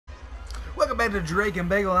Welcome back to Drake and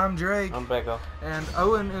Bagel. I'm Drake. I'm Bagel. And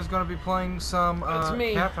Owen is going to be playing some That's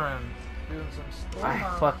me. Catherine. Doing some story.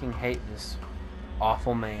 I fucking hate this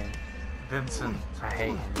awful man. Vincent. I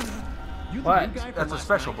hate him. What? That's a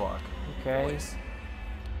special block. Okay. Boys,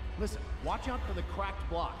 listen, watch out for the cracked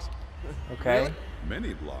blocks. Okay. Really?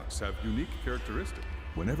 Many blocks have unique characteristics.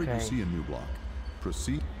 Whenever Okay. you see a new block,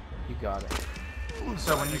 proceed. You got it.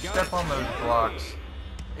 So when you step on those blocks,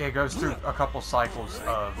 it goes through a couple cycles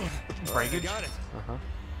of breakage. Uh-huh.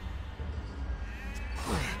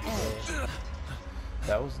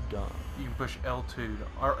 That was dumb. You can push L2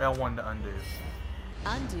 or L1 to undo.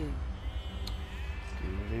 Undo.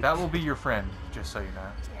 That will be your friend, just so you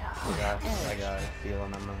know. Yeah, I got a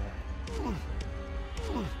feeling I'm gonna...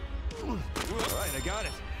 Alright, I got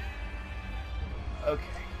it. Okay.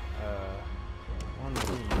 One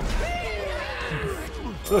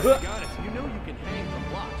I got it. You know you can hang from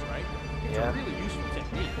blocks, right? It's Yeah. a really useful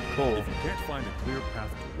technique. Cool. If you can't find a clear path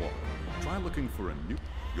to walk, try looking for a new.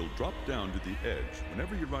 You'll drop down to the edge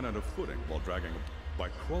whenever you run out of footing while dragging by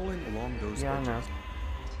crawling along those Yeah, I edges. know.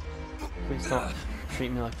 Please don't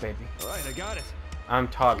treat me like baby. Alright, I got it. I'm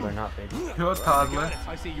toddler, not baby. You're a toddler.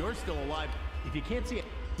 I see you're still alive. If you can't see it,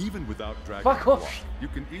 Even without dragging Fuck a block, off. you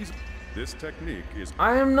can easily. This technique is.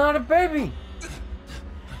 I am not a baby!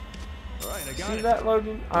 alright, I got See it. that,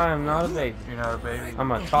 Logan? I am not a baby. You're not a baby.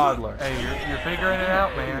 I'm a toddler. Hey, you're figuring it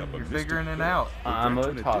out, man. You're figuring it out. I'm a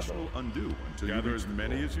Project an toddler. additional undo until you gather as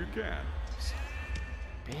many as you can.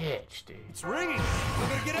 Bitch, dude. It's ringing. We're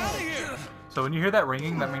gonna get out of here. So when you hear that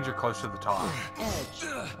ringing, that means you're close to the top. Edge.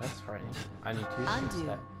 That's frightening. I need to Undo. fix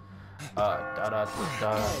that. Da da da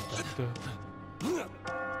da da.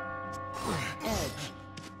 Edge.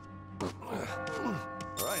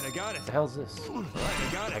 Alright, I got it. What the hell's this? Alright,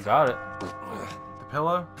 I got it. I got it. The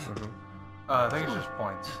pillow? I think it's just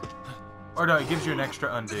points. Or no, it gives you an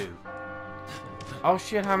extra undo. Oh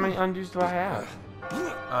shit, how many undos do I have?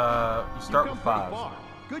 You start with 5.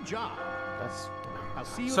 Good job. That's... I'll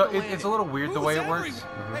see you So at the it's a little weird the way it works.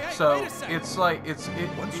 So it's like it's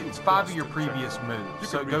 5 of your previous moves.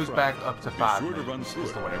 So it goes back up to 5 sure to run moves through is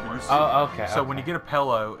it the way it whenever you works. see Oh, okay. So when you get a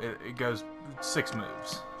pillow, it goes 6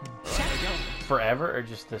 moves. Forever or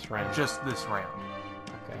just this round? Just this round.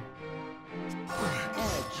 Okay.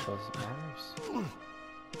 Edge. So it matters.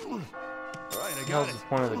 Alright, I What got was it. the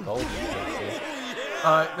point of the gold? Shit?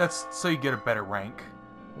 That's so you get a better rank.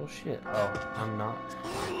 Well, shit. Oh, I'm not.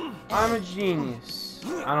 I'm a genius.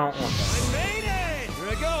 I don't want that. Made it! Here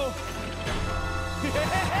I go.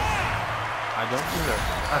 I don't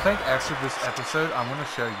deserve I think after this episode, I'm gonna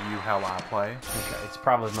show you how I play, it. Okay, it's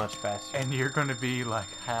probably much faster. and you're gonna be like,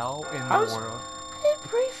 "How in I the was- world?" I did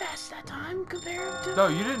pretty fast that time compared to... No,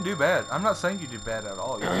 you didn't do bad. I'm not saying you did bad at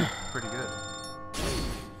all. You did pretty good,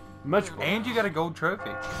 Much more. and you got a gold trophy.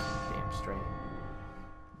 Damn straight.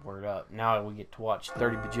 Word up. Now we get to watch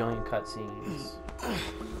 30 bajillion cutscenes.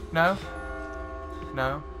 No,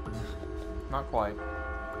 not quite.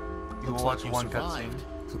 You will Looks watch like you one survived.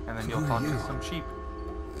 cutscene, and then you'll talk to some sheep.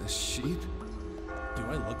 A sheep? Do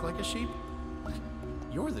I look like a sheep?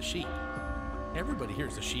 You're the sheep. Everybody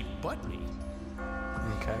here's a sheep but me.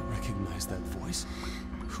 Okay. Recognize that voice?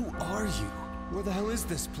 Who are you? Where the hell is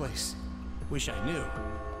this place? Wish I knew.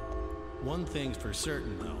 One thing's for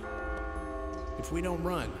certain, though. If we don't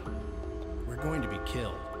run, we're going to be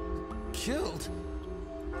killed. Killed?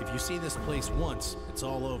 If you see this place once, it's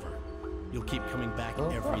all over. You'll keep coming back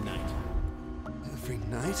every night. Every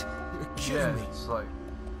night? You're kidding Yeah, me. it's like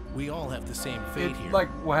We all have the same fate it's here. like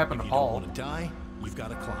what happened if to you don't Paul. want to die, you've got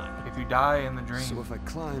to climb. If you die in the dream, So if I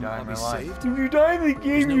climb, die I'll in be real life. saved? If you die in the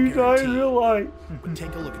game, no you die in guarantee. real life. But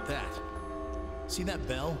take a look at that. See that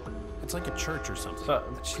bell? It's like a church or something. So,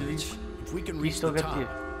 Church? If we can you reach still the get top,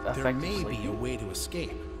 the there effect may of be a sleeping? way to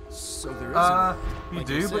escape. So there is a way. you Like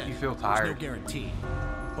do, I but said, you feel There's no tired. guarantee,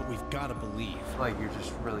 but we've got to believe. Like you're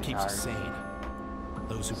just really Keeps us tired. sane.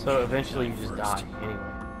 Those who So make it eventually you die just first. die anyway.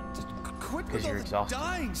 Quit 'Cause with you're all the exhausted.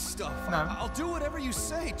 dying stuff. No. I'll do whatever you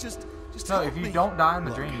say. Just No, help if you me. don't die in the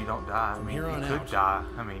Look, dream, you don't die. from I mean, here on you could out, die.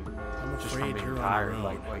 I mean, I'm just from afraid being you're on tired, your own.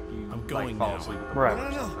 like you I'm like going fall now. asleep at Right. the No,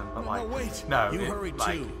 wheel or no, something. But no, like, wait. no, You it- hurry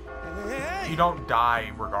like, too. Hey, you don't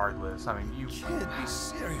die regardless. I mean, You can't be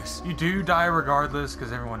serious. you do die regardless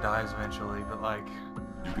because everyone dies eventually. But like,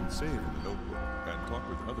 You can save in the notebook and talk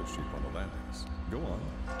with other sheep on the landings. Go on,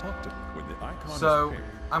 talk to them. When the icon so is pink,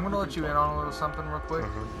 I'm gonna you let can you in talk. on a little something real quick.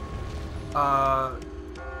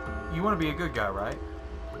 Mm-hmm. You want to be a good guy, right?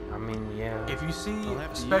 I mean, yeah. If you see I'll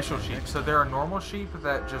have to special use that sheep, next so there are normal sheep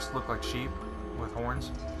that just look like sheep with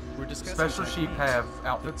horns. We're discussing Special sheep techniques. have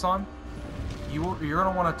outfits on. You're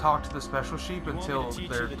gonna want to talk to the special sheep You want me until to teach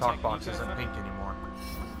their you the talk technique box I isn't found? pink anymore.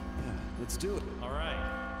 Let's do it. All right.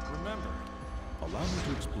 Remember, Allow me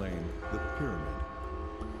to explain the pyramid.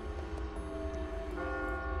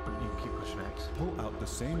 You can keep pushing X. Pull out the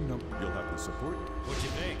same number. You'll have the support. what'd you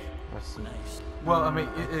think? Let's see. Nice. Well, I mean,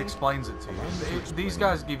 it explains it to you. These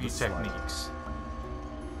guys give you techniques.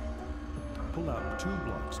 Pull out 2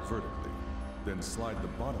 blocks vertically, then slide the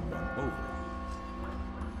bottom one over.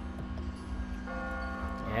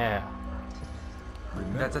 Yeah.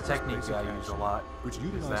 Remember That's a this technique basic I use a action, lot. which that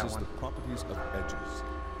utilizes one. the properties of edges.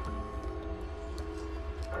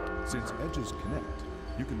 Since edges connect,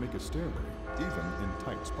 you can make a stairway, even in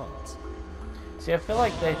tight spots. See, I feel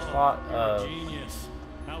like they taught Genius.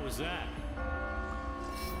 How was that?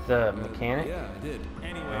 the mechanic Yeah, I did.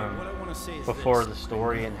 Anyway, what I want to say is before this. the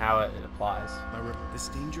story and how it applies. This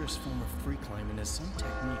dangerous form of free climbing has some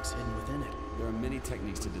techniques hidden within it. There are many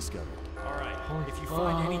techniques to discover. All right. If you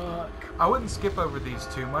find anything, I wouldn't skip over these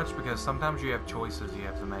too much because sometimes you have choices you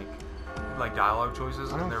have to make, like dialogue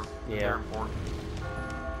choices, and they're important.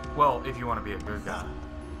 Well, if you want to be a good guy.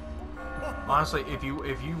 Honestly, if you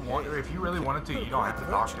really wanted to, you don't have to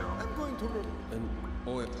talk to him. I'm going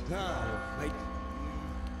to.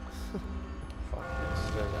 Fuck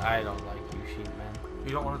this. I don't like you, sheep man.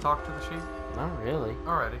 You don't want to talk to the sheep? Not really.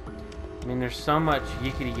 Alrighty. I mean, there's so much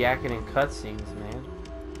yickety yakking in cutscenes, man.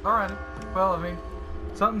 Alrighty. Well, I mean,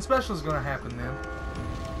 something special is gonna happen then.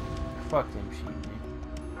 Fuck them sheep, man.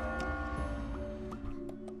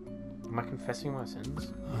 Am I confessing my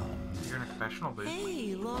sins? You're in a confessional booth.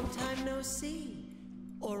 Hey, long time no see.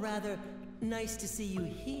 Or rather, nice to see you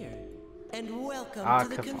here. And welcome to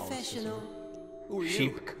the Catholicism. confessional.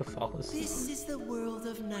 Sheep Catholicism. This is the world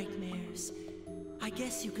of nightmares. I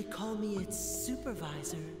guess you could call me its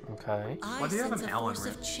supervisor. Okay. I Why do you have sense an a Allen force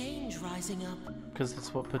of wrench? change rising up. Because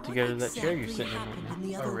that's what put What together that chair you're exactly sitting in happened right in now.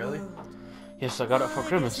 the Oh, other really? world? Yes, I got it for I guess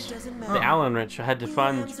Christmas. it doesn't The matter. Allen wrench. I had to We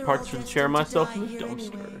find lambs the are parts all for the destined chair to myself die in the here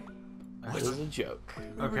dumpster. anyway. It was a joke.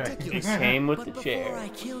 Okay. It Ridiculous. came with But the before chair. I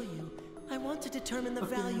kill you, I want to determine the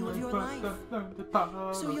value of your life.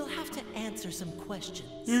 So you'll have to answer some questions.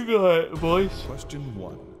 You got it, boys. Question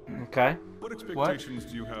 1. Okay. What expectations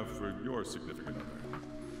do you have for your significant other?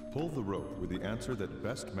 Pull the rope with the answer that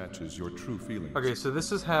best matches your true feelings. Okay, so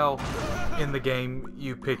this is how, in the game,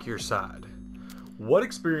 you pick your side. What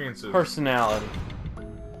experiences? Personality.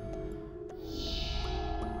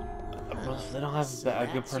 Well, if they don't have a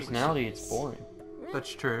good personality, it's boring.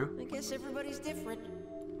 That's true. I guess everybody's different.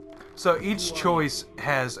 So each choice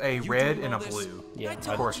has a red and a blue Yeah,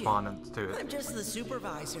 told correspondence to I'm it. just the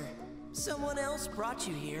supervisor. Someone else brought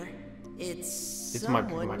you here. It's it's my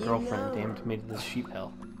someone you girlfriend know. damned me to this sheep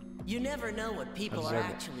hell. You never know what people are deserve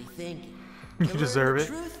it. actually thinking. You To learn deserve the it.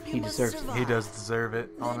 truth, you He must deserves it. survive. He does deserve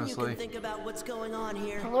it, Then you honestly. can think about what's going on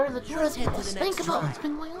here. Learn the Let's truth. head to the next trial.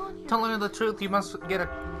 been going on here. To learn the truth, you must get a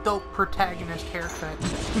dope protagonist haircut.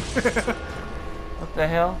 What the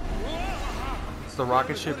hell? It's the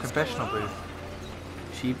rocket ship confessional booth.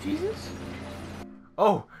 Sheep Jesus?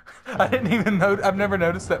 Oh, I didn't even know. I've never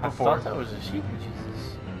noticed that I before. thought that was a sheep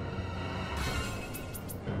Jesus.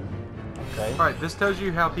 Okay. All right, this tells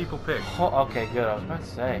you how people pick. Oh, okay, good. I was about to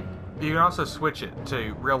say. You can also switch it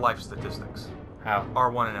to real life statistics. How?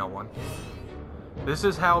 R1 and L1. This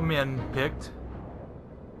is how men picked.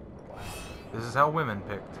 This is how women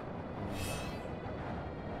picked.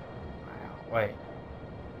 Wait.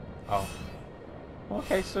 Oh.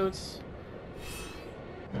 Okay, so it's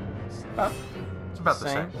about It's about the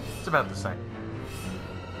Same. same. It's about the same.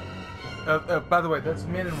 By the way, that's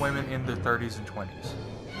men and women in their 30s and 20s.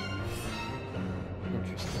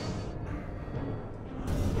 interesting.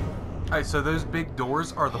 Alright, so those big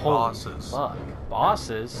doors are the bosses. Fuck.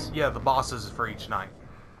 Bosses? Yeah, the bosses for each night.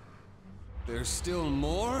 There's still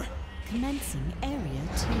more? Commencing Area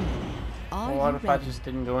 2. Are Well, what you if I ready? just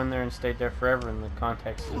didn't go in there and stayed there forever in the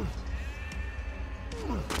context of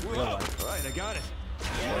Alright, I got it.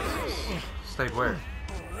 Stayed where?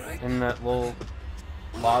 in that little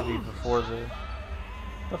lobby before the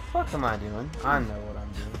fuck am I doing? I know what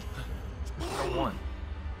I'm doing. L1.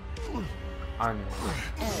 I know.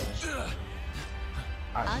 Edge.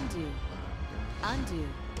 Undo. Undo.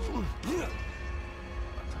 What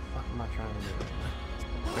the fuck am I trying to do?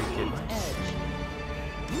 Are you kidding me? Edge.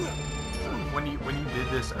 When you did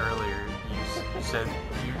this earlier, you said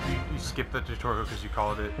you skipped the tutorial because you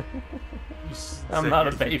called it. I'm not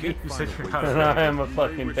a baby. You said you're not a And baby. I am a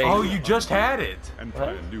fucking baby. Oh, you just had it. And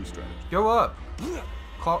try a new strategy. Go up.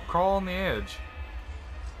 Crawl on the edge.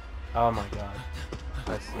 Oh my god.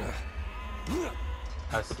 I see.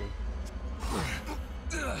 I see.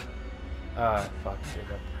 Fuck shit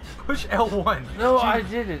up. Push L1. No, I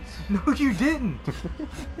didn't. No, you didn't.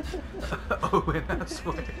 Oh, and that's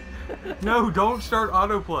way. No, don't start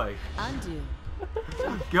autoplay. Undo.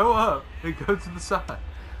 Go up and go to the side.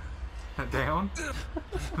 Down.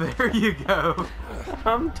 There you go.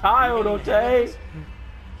 I'm tired, okay?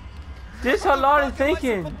 This a lot of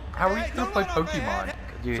thinking. How are you gonna play Pokemon?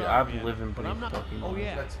 Dude, I've lived and breathed Pokemon. Oh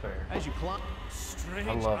yeah, That's fair. As you climb,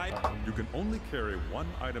 I love Pokemon. You can only carry one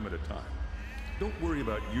item at a time. Don't worry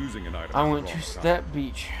about using an item. I at the went wrong to time. Step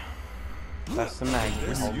Beach. That's the magnet.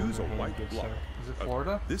 Then Hold use a in your white hand, good block. sir. Is it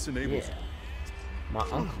Florida? This enables Yeah. My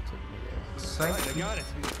uncle took me there. Saint. got it.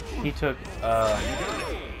 He took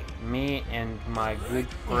me and my good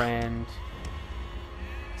friend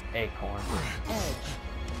Acorn.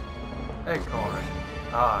 Acorn.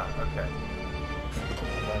 Ah, okay.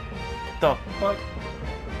 The fuck?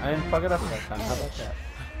 I didn't fuck it up that time. How about that?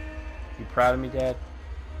 You proud of me, Dad?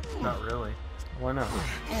 Not really. Why not?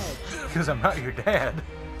 Because I'm not your dad.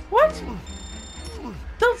 What?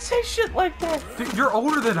 Don't say shit like that. Dude, you're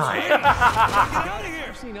older than I am. Get out of here.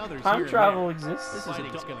 I've seen others Time here travel and there. exists. This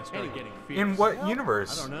is gonna start getting fierce. In what I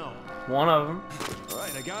universe? don't know. One of them. All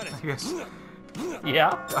right, I got it.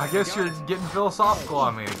 Yeah. I guess you're getting philosophical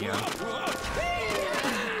on me again.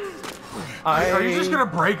 Are you just gonna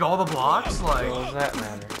break all the blocks? Like, What does that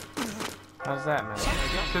matter? How does that matter?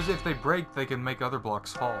 because if they break, they can make other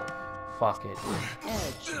blocks fall. Fuck it.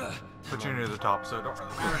 But you're near the top, so it don't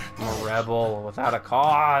really matter. I'm a rebel without a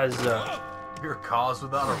cause. You're a cause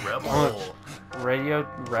without a rebel. Radio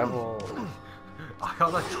rebel. I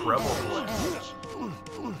got a treble play. All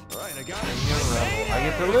right, I got it. You're a rebel. I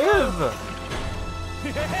get to live.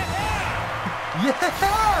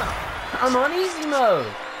 Yeah! I'm on easy mode.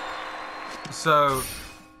 So,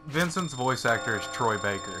 Vincent's voice actor is Troy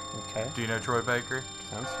Baker. Okay. Do you know Troy Baker?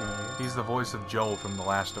 Sounds familiar. He's the voice of Joel from The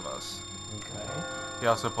Last of Us. Okay. He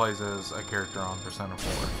also plays as a character on Persona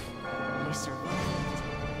 4. You survived.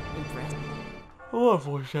 Impressive. I love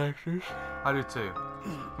voice actors. I do too.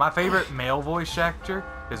 My favorite male voice actor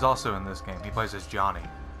is also in this game. He plays as Johnny.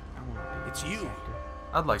 It's you.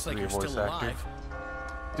 I'd like Looks to like be a you're voice still actor. alive.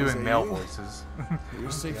 Doing male voices. You're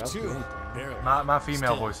safe too. Barely. my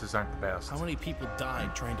female Still, voices aren't the best. How many people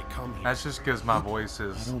died trying to come here? That's just because my voice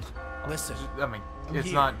is... Listen, I mean, I'm it's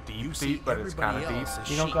here. not You deep, see but it's kind of everybody deep. else as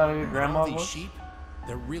You don't sheep, got a good but grandma all these voice? sheep,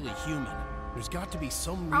 they're really human. There's got to be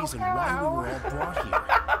some reason why we were all brought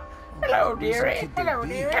here. Hello, dearie. Hello,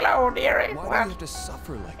 dearie. Hello, dearie. Why do you have to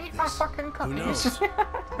suffer like this? Fucking Who knows?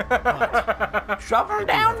 Shove them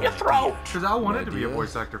down your throat. Because I wanted to be a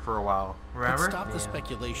voice actor for a while. But Remember? stop the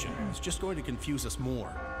speculation. It's just going to confuse us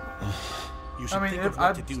more. You should I mean, think of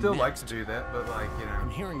what to I'd do still like next. to do that, but like, you I'm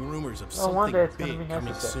know. hearing rumors of Oh, one something day it's gonna big be coming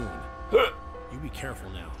necessary. soon. You be careful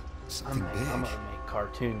now. Something I'm big. gonna make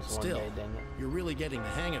cartoons Still, one day, dang it. you're really getting the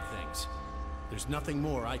hang of things. There's nothing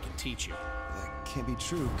more I can teach you. That can't be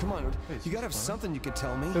true. Come on, you gotta have something you can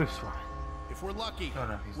tell me. Who's swine? If we're lucky, Oh,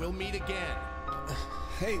 no, he's we'll meet again.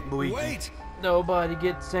 Hey, Luigi. wait! Nobody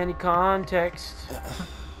gets any context.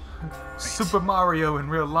 Super Mario in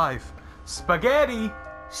real life. Spaghetti!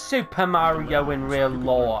 Super Mario in real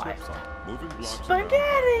life. Tips on moving blocks Spaghetti!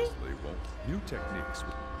 around they won't. New techniques.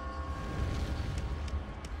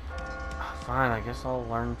 Fine, I guess I'll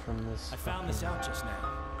learn from this. I found this out just now.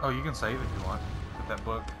 Oh, you can save if you want. With that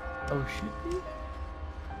book. Oh, should we?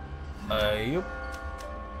 Yep.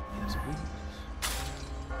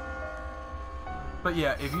 But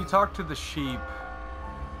yeah, if you talk to the sheep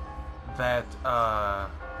that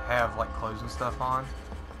have like clothes and stuff on,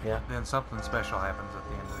 Yeah. then something special happens at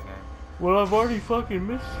the end of the game. Well, I've already fucking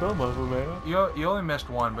missed some of them, man. You only missed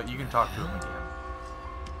one, but you can talk to him again.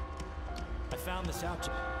 I found this out.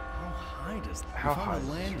 How high does that? How We found high a does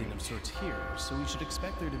this landing reach? of sorts here, so we should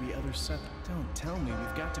expect there to be other seven. Don't tell me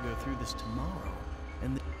we've got to go through this tomorrow.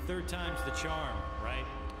 And the Third time's the charm, right?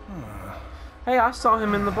 Hey, I saw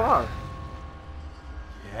him in the bar.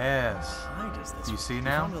 Yes. high does this? You see we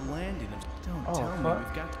now? found a landing of. Don't Oh, tell me fuck.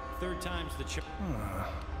 we've got. Third time's the charm.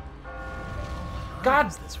 How God.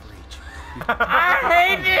 does this reach?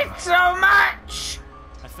 I hate it so much!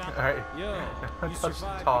 I found. All right. Yo, you Touch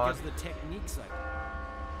survived Todd. because of the techniques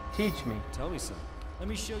I. Teach me, Tell me some. Let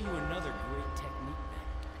me show you another great technique.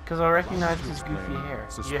 because I recognize his goofy hair.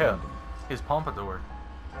 Yeah. His pompadour.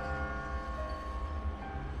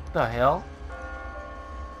 The hell?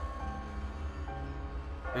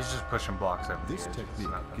 He's just pushing blocks over This the edges. It's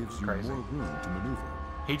technique nothing gives you crazy. more room to maneuver.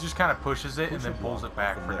 He just kind of pushes it and Push then a pulls block it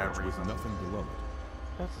back off for a no ledge with reason. nothing below it.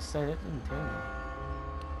 I have to say, that didn't tell me.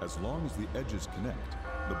 As long as the edges connect,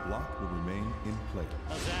 the block will remain in place.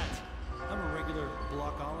 How's that? I'm a regular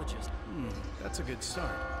blockologist. That's a good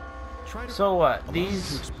start. So what? Allow me to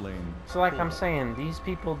These. explain. So like I'm saying, these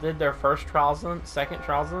people did their first trials, second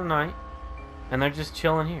trials of the night, and they're just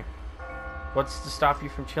chilling here. What's to stop you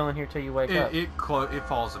from chilling here till you wake up? It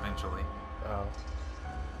falls eventually. Oh.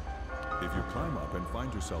 If you climb up and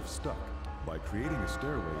find yourself stuck, by creating a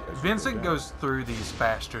stairway as you Vincent go down, goes through these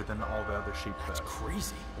faster than all the other sheep That's does.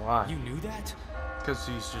 crazy. Why? You knew that? Because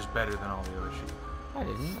he's just better than all the other sheep. I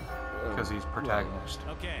didn't. Because he's protagonist.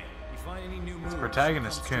 Okay. You find any new moves?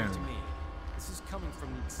 protagonist come straight Coon. to me. This is coming from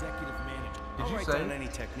the executive manager. Did I'll you write say? down any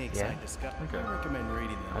techniques Yeah. I discuss. Okay. I recommend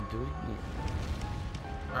reading I'll them. do it again.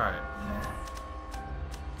 Alright.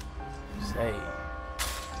 Stay.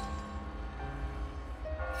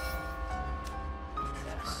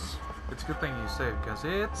 Yes. It's a good thing you saved because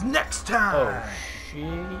it's next time! Oh,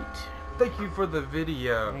 shit. Thank you for the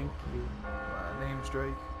video. Thank you. My name's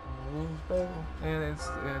Drake. My name's Bagel. And it's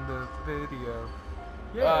the end of the video.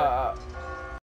 Yeah.